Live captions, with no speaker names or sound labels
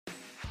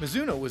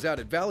Mizuno was out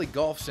at Valley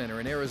Golf Center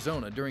in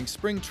Arizona during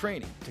spring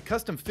training to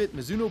custom fit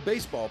Mizuno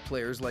baseball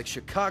players like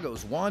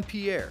Chicago's Juan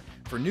Pierre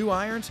for new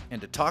irons and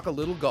to talk a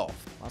little golf.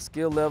 My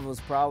skill level is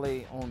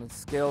probably on a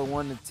scale of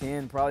 1 to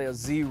 10, probably a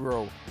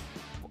 0.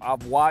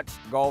 I've watched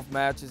golf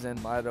matches,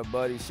 and my other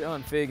buddy,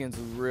 Sean Figgins,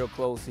 was real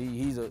close.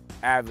 He's an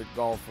avid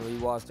golfer. He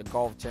watched the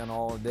Golf Channel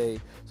all day,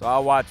 so I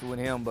watch it with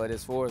him. But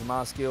as far as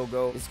my skill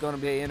goes, it's going to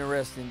be an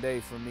interesting day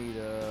for me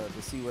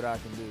to see what I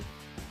can do.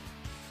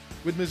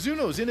 With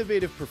Mizuno's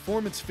innovative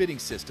performance fitting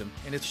system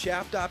and its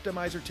shaft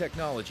optimizer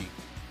technology,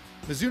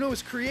 Mizuno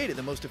has created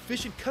the most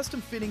efficient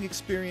custom fitting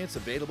experience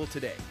available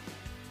today.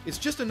 It's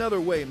just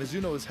another way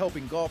Mizuno is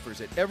helping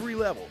golfers at every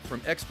level,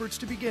 from experts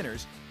to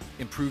beginners,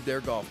 improve their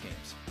golf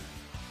games.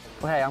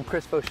 Well, hey, I'm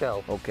Chris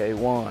Bochelle. Okay,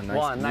 Juan,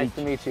 Nice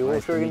to meet you.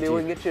 What we're going to do,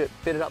 we're going to get you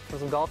fitted up for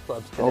some golf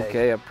clubs today.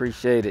 Okay, I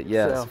appreciate it.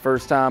 Yeah, it's the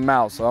first time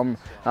out, so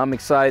I'm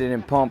excited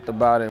and pumped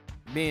about it.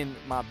 Being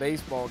my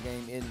baseball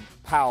game in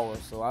power,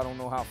 so I don't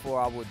know how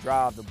far I would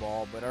drive the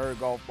ball, but I heard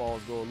golf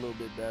balls go a little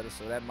bit better,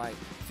 so that might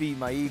feed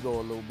my ego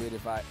a little bit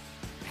if I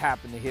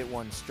happen to hit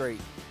one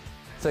straight.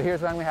 So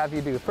here's what I'm going to have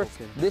you do. First,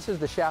 This is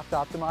the shaft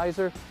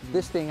optimizer.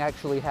 This thing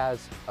actually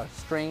has a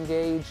strain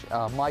gauge,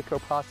 a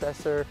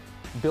microprocessor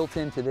built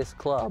into this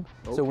club.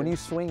 So when you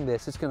swing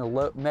this, it's going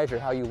to measure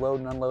how you load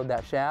and unload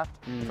that shaft.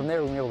 From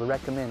there, we'll be able to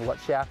recommend what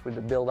shaft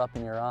would build up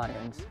in your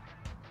irons.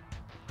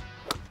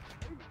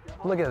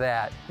 Look at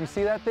that. You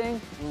see that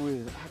thing?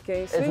 I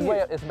can't see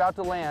it. It's about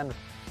to land.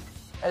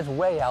 It's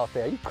way out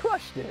there. You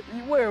crushed it.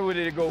 Where would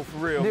it go for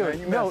real,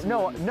 Dude, man?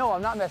 no,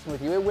 I'm not messing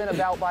with you. It went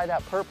about by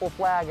that purple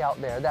flag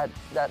out there, that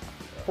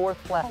fourth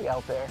flag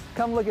out there.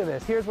 Come look at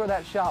this. Here's where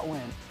that shot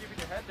went. Keeping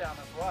your head down,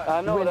 that's right.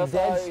 I know, went that's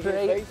dead how you hit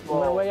straight, baseball.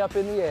 went way up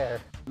in the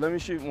air. Let me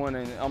shoot one,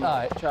 and I'm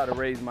going to try to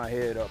raise my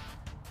head up.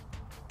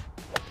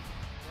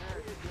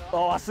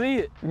 Oh, I see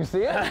it. You see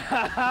it?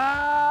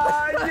 Yeah,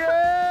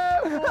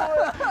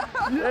 boy.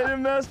 They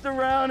done messed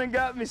around and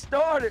got me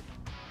started.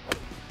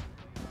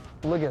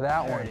 Look at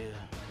that one.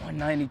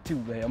 192,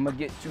 man. I'm going to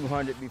get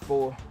 200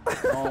 before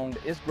long.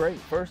 It's great.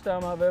 First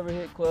time I've ever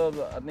hit clubs.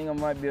 I think I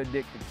might be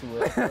addicted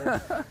to it.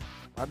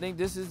 I think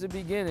this is the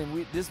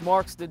beginning. This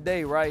marks the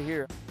day right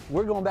here.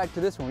 We're going back to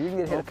this one. You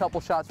can hit a couple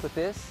shots with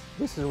this.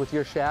 This is with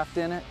your shaft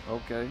in it.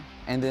 Okay.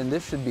 And then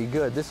this should be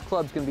good. This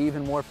club's going to be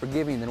even more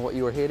forgiving than what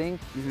you were hitting.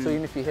 So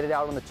even if you hit it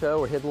out on the toe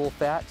or hit a little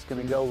fat, it's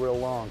going to go real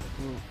long.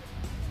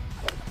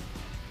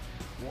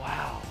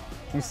 Wow.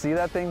 You see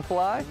that thing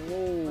fly?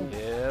 Whoa.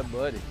 Yeah,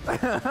 buddy.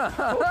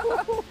 That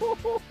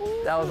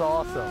was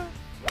awesome.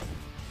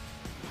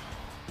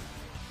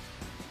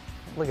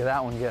 Look at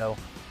that one go.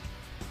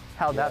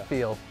 How'd that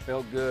feel?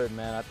 Felt good,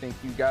 man. I think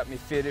you got me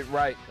fitted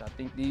right. I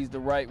think these the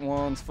right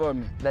ones for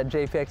me. That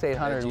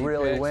JPX800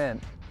 really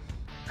went.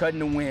 Cutting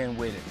the wind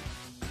with it.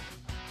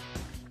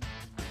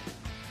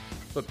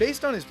 But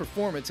based on his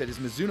performance at his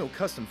Mizuno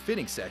custom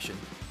fitting session,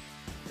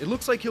 it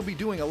looks like he'll be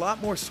doing a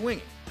lot more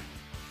swinging,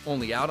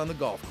 only out on the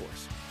golf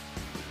course.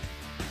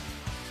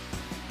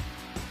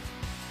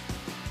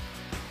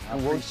 I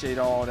appreciate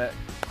all that.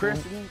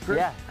 Chris?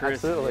 Yeah,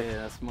 absolutely.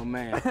 Yeah, that's my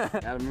man.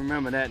 Gotta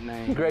remember that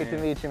name. Great to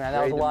meet you, man.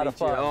 That was a lot of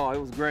fun. Oh, it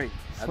was great.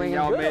 I think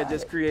y'all may have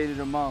just created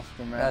a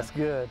monster, man. That's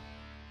good.